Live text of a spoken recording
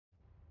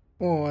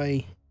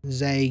Oi,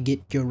 Zay,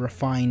 get your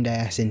refined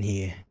ass in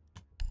here.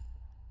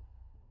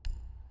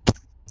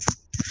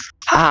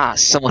 Ah,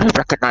 someone who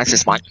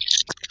recognizes my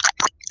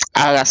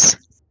ass.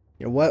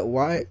 Yeah, what?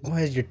 Why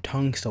is your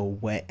tongue so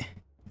wet?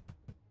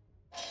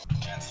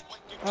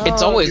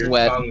 It's always Your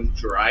wet. tongue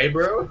dry,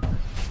 bro?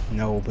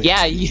 No, but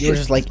Yeah, you're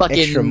just like fucking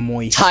extra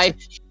moist.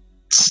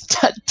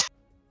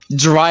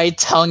 Dry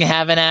tongue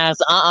having ass.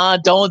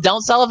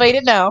 Don't salivate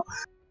it now.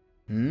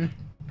 Hmm?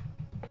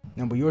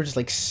 No, but you're just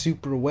like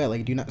super wet.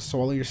 Like, do you not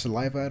swallow your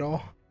saliva at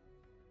all?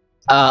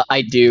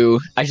 I do.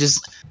 I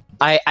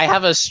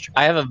have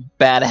a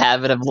bad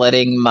habit of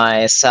letting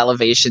my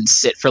salivation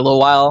sit for a little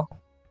while.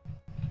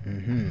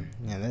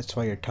 Yeah, that's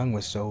why your tongue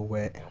was so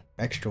wet.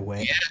 Extra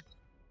wet.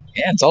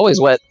 Yeah, it's always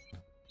wet.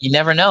 You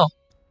never know.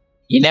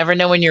 You never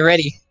know when you're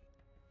ready.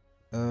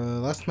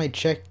 Last time I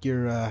checked,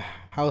 your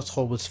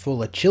household was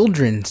full of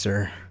children,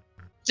 sir.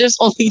 There's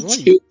only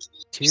Only two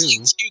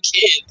kids.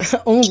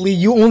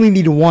 You only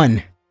need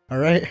one. All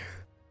right.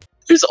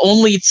 There's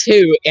only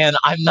two, and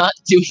I'm not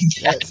doing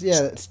that.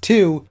 That's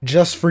two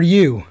just for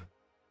you.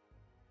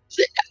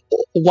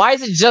 Why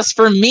is it just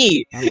for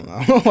me? I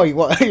don't know. Wait,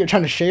 what? You're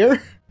trying to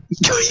share?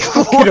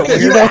 What Get a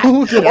is that?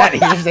 weirdo. Get out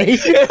of here,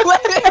 Zay.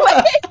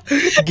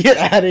 Wait. Get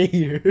out of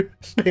here.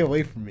 Stay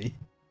away from me.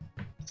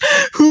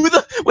 Who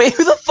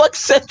the fuck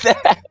said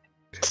that?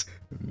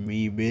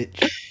 Me,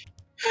 bitch.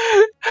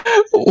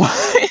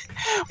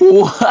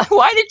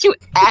 Why did you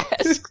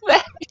ask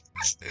that?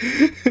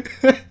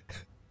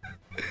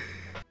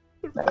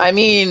 I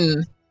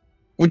mean,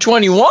 which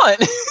one you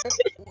want?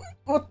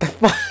 What the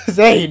fuck?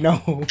 Zay,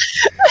 no. I'm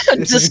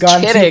This has just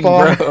gone too kidding,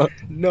 far. bro.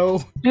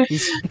 No.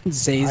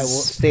 Zay's I won't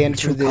stand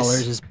for true this.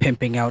 colors is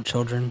pimping out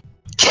children.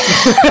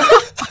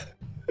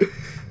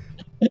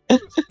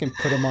 Can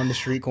put him on the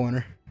street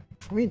corner.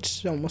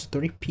 It's almost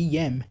 3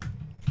 p.m.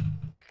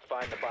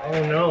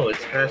 Oh no,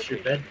 it's past your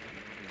bed,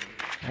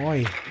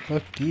 Oi,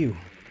 look you.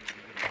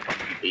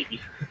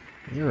 baby.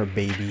 You're a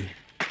baby.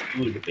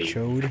 Ooh, the baby.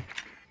 Chode.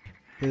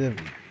 You're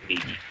the...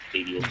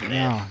 Baby open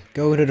Now, ass.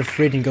 go to the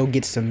fridge and go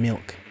get some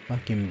milk.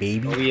 Fucking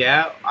baby. Oh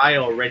yeah, I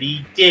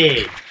already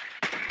did.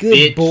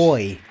 Good bitch.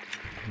 boy.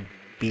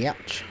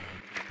 Bitch.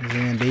 Is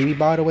there a baby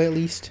by the way at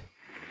least?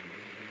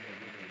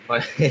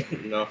 But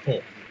no.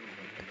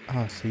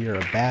 Oh, so you're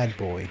a bad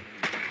boy.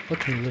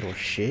 Looking little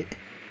shit.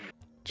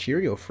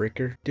 Cheerio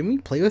Fricker. Didn't we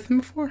play with him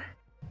before?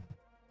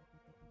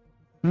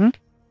 Hmm?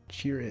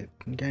 A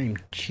guy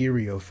named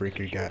Cheerio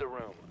Fricker got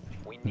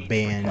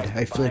banned.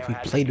 I feel like we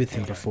played with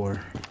him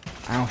before.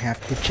 I don't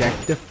have to check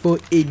the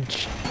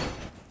footage.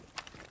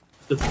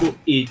 The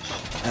footage.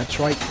 That's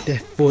right, the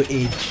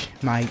footage,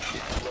 mate.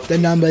 The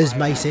numbers,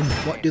 Mason.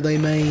 What do they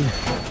mean?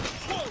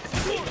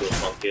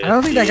 I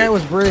don't think that guy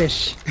was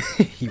British.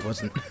 He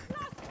wasn't.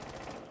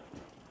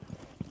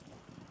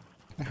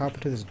 I hop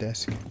into this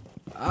desk.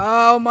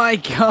 Oh my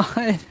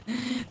god.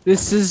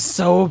 This is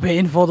so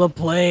painful to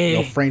play.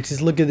 Yo,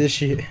 Francis, look at this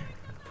shit.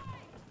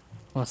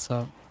 What's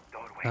up?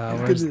 at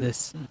Where's it.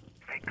 this?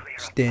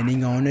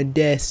 Standing on a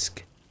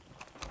desk.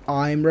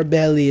 I'm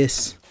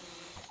rebellious.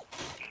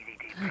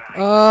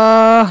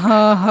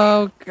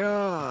 Oh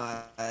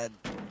god.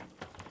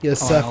 Your I'll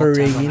suffering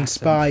tap on accident.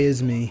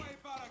 inspires me.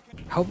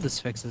 Hope this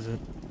fixes it.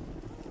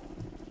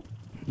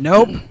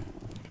 Nope.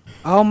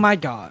 Oh my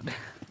god.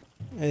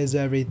 Is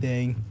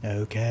everything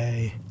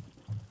okay?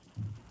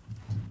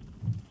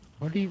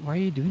 Why are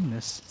you doing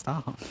this?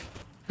 Stop.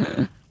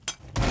 The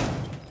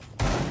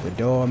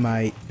door,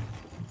 mate.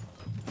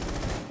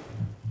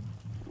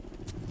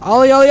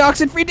 Ollie Ollie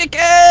Oxen free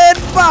ticket!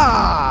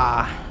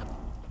 Bah!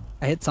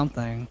 I hit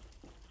something.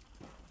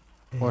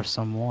 Or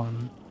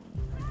someone.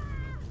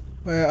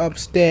 We're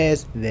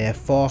upstairs. They're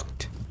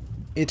fucked.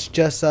 It's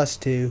just us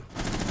two.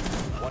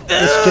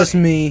 It's just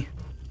me.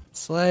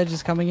 Sledge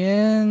is coming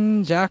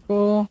in.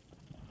 Jackal.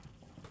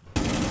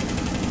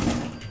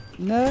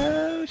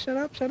 No, shut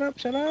up, shut up,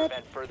 shut up.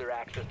 Prevent further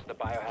access to the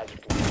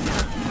biohazard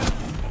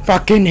container.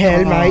 Fucking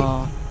hell, mate.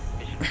 Aw.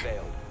 Mission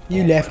failed.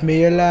 You left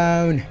me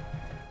alone.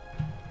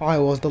 I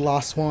was the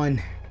last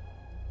one.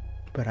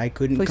 But I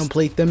couldn't Please.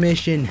 complete the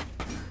mission.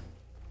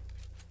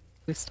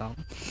 Please stop.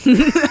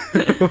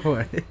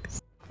 What?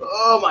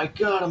 Oh my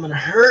god, I'm gonna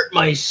hurt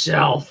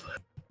myself.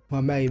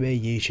 Well, maybe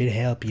you should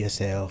help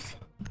yourself.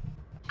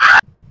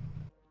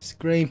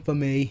 Scream for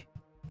me.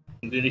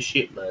 I'm gonna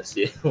shit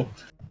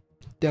myself.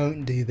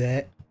 Don't do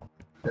that.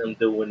 I'm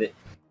doing it.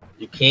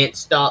 You can't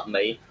stop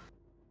me.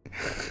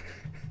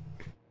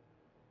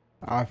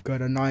 I've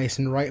got a nice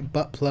and right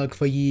butt plug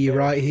for you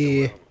right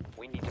here.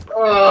 We need to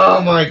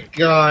Oh my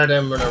god,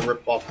 I'm gonna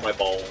rip off my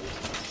balls.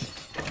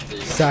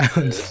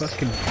 Sounds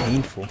fucking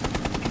painful.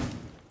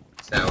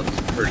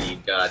 Sounds pretty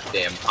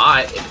goddamn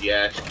hot if you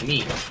ask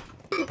me.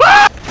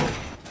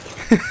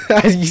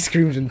 As he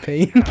screams in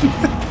pain.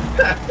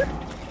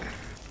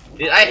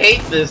 I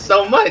hate this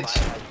so much.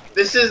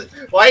 This is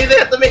why do they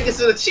have to make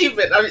this an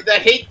achievement? I mean, I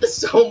hate this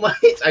so much.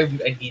 I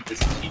hate this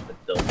achievement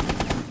though.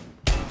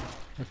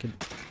 Fucking.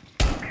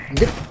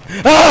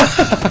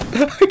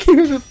 Ah! I can't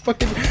even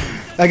fucking.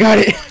 I got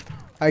it.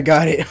 I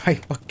got it. I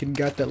fucking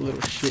got that little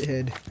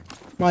shithead.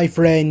 My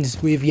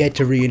friends, we've yet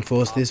to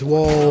reinforce this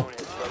wall.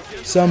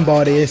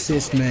 Somebody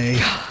assist me.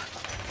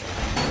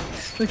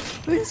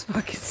 Please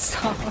fucking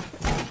stop.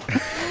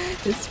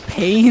 This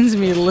pains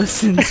me to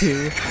listen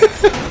to.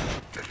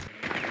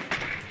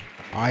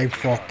 I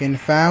fucking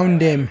found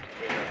him.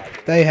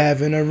 They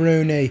have an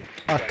Aruni,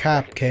 a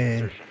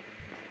Capcan,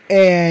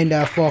 and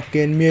a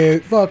fucking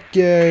mute. Fuck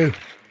you.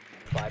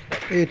 5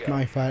 seconds Eat to go.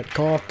 my fat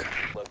cock.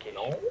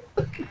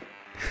 Location.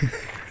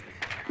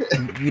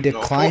 No. You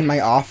decline my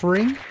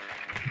offering?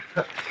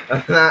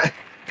 I'm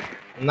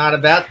not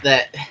about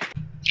that.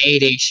 Hey,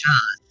 Sean.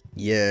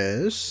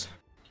 Yes.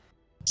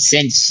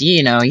 Since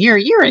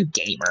you're a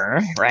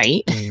gamer,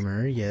 right?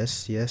 Gamer,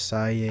 yes,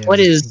 I am. What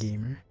is- a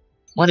gamer?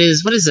 What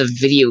is a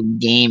video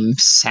game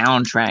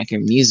soundtrack or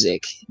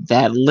music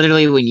that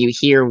literally when you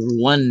hear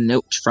one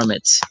note from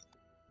it,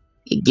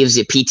 it gives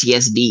you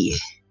PTSD?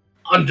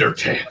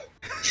 Undertale.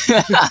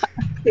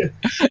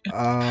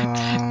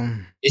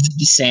 Is it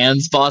the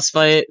Sans boss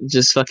fight?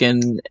 Just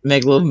fucking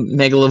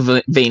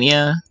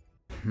Megalovania?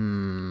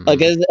 Like,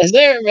 has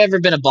there ever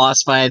been a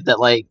boss fight that,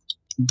 like,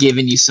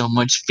 given you so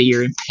much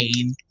fear and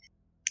pain?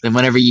 Then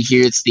whenever you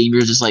hear its theme,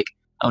 you're just like,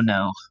 oh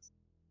no.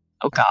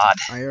 Oh god.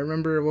 I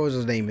remember, what was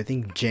his name? I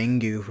think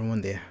Jengu from one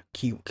of the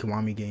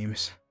Kiwami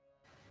games.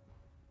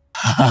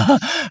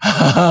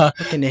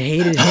 Fucking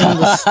hated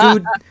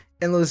him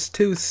and those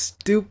two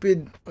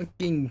stupid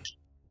fucking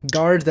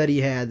guards that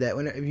he had that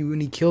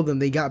when he killed them,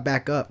 they got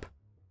back up.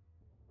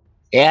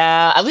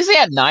 Yeah, at least they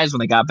had knives when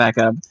they got back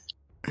up.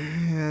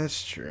 Yeah,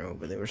 that's true,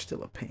 but they were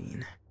still a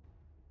pain.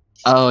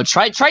 Oh,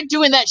 try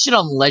doing that shit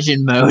on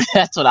legend mode.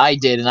 That's what I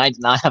did, and I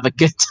did not have a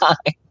good time.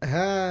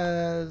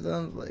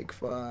 Sounds like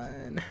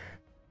fun.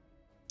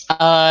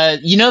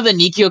 You know the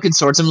Nikio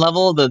Consortium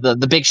level,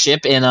 the big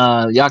ship in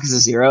Yakuza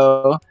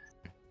 0?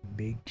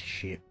 Big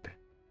ship.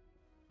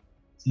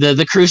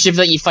 The cruise ship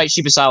that you fight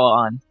Shibusawa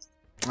on.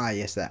 Ah,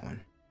 yes, that one.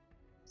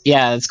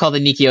 Yeah, it's called the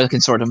Nikio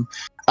Consortium.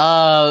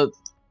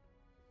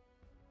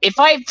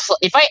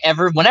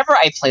 Whenever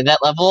I play that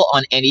level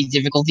on any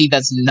difficulty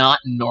that's not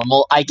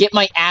normal, I get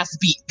my ass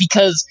beat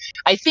because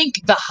I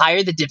think the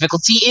higher the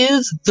difficulty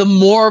is, the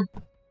more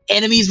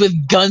enemies with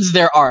guns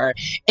there are,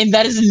 and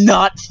that is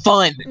not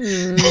fun.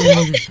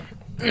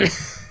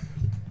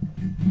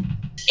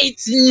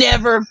 It's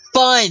never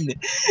fun.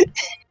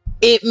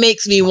 It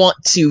makes me want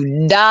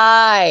to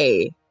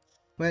die.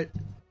 But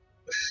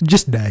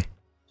just die.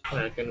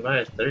 I can buy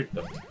a third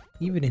though.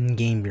 Even in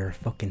game, you're a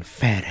fucking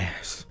fat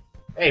ass.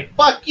 Hey,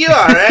 fuck you,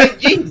 alright?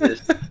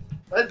 Jesus.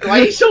 Why are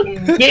you so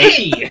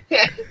mean?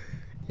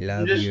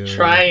 Love I'm just you.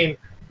 trying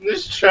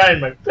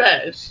my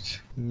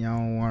best.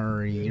 Don't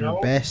worry, You your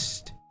know?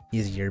 best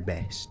is your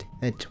best.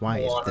 That's why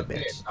it's the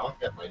best. Knock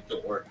at my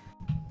door.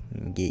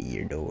 Get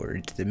your door.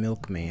 It's the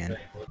milkman.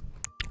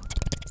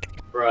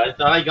 Bro, I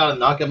thought I got a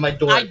knock at my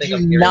door. I think do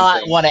I'm hearing not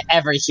things. want to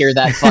ever hear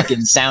that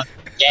fucking sound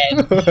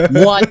again.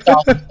 What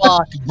the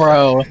fuck,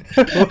 bro?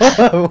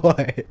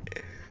 What?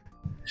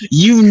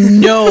 You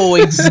know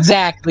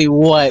exactly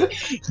what.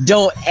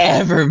 Don't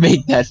ever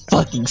make that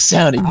fucking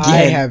sound again. I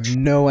have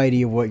no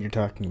idea what you're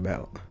talking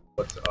about.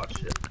 What's oh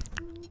shit?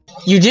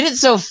 You did it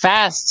so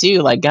fast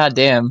too, like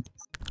goddamn.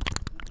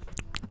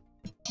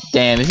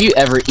 Damn, if you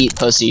ever eat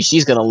pussy,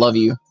 she's gonna love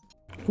you.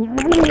 Why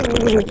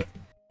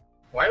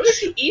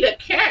would you eat a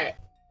cat?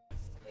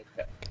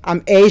 Okay.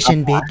 I'm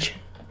Asian, bitch.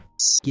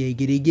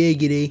 Giggity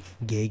giggity,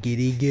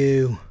 giggity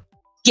goo.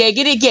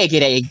 Giggity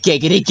giggity,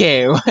 giggity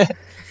goo.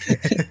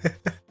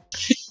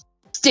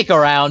 Stick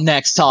around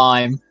next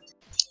time.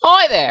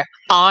 Hi there,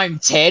 I'm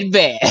Ted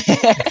Bear.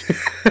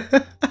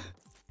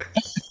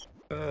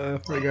 I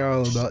forgot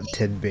all about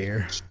Ted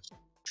Bear.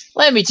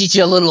 Let me teach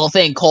you a little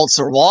thing called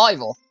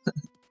survival.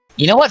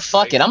 You know what?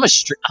 Fuck it. I'm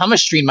gonna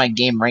stream my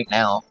game right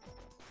now.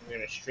 You're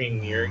gonna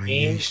stream your Are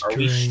games? you Are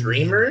we streaming?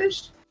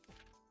 streamers?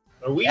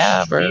 Are we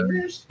Yeah, bro.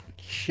 streamers?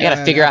 I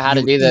gotta figure out how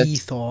to do this.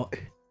 E-thought.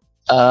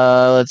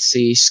 Let's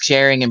see.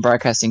 Sharing and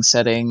broadcasting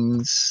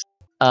settings.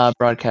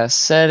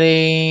 Broadcast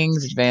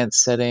settings,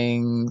 advanced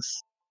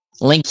settings.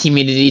 Link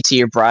community to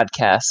your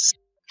broadcasts.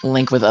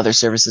 Link with other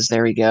services.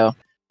 There we go.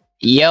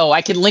 Yo,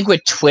 I can link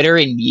with Twitter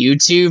and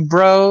YouTube,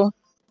 bro.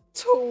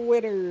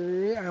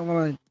 Twitter. I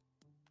want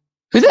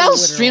Who the hell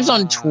Twitter streams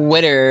on live.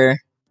 Twitter?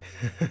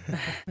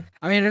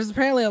 I mean, there's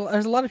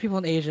a lot of people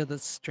in Asia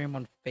that stream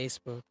on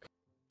Facebook,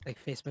 like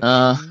Facebook.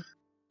 gaming.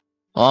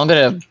 Well, I'm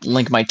gonna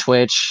link my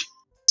Twitch.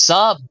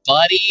 Sup,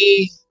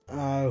 buddy?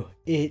 Oh,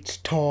 it's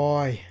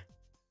Toy.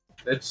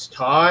 It's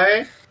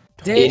Ty.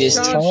 It is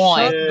Deshaun,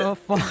 time. Shut the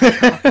fuck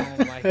up.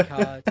 Oh my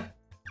god.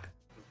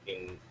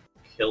 Fucking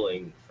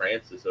killing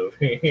Francis over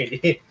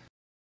here.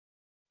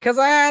 Cause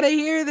I had to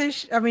hear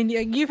this. I mean,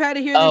 you've had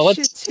to hear Oh, this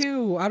what's- shit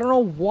too. I don't know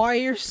why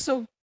you're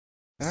so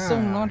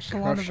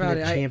nonchalant crushing about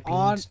the it.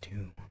 champions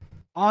too.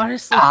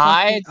 Honestly,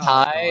 Hi, fucking- oh,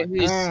 Ty.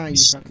 God. Ah,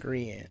 you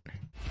Korean.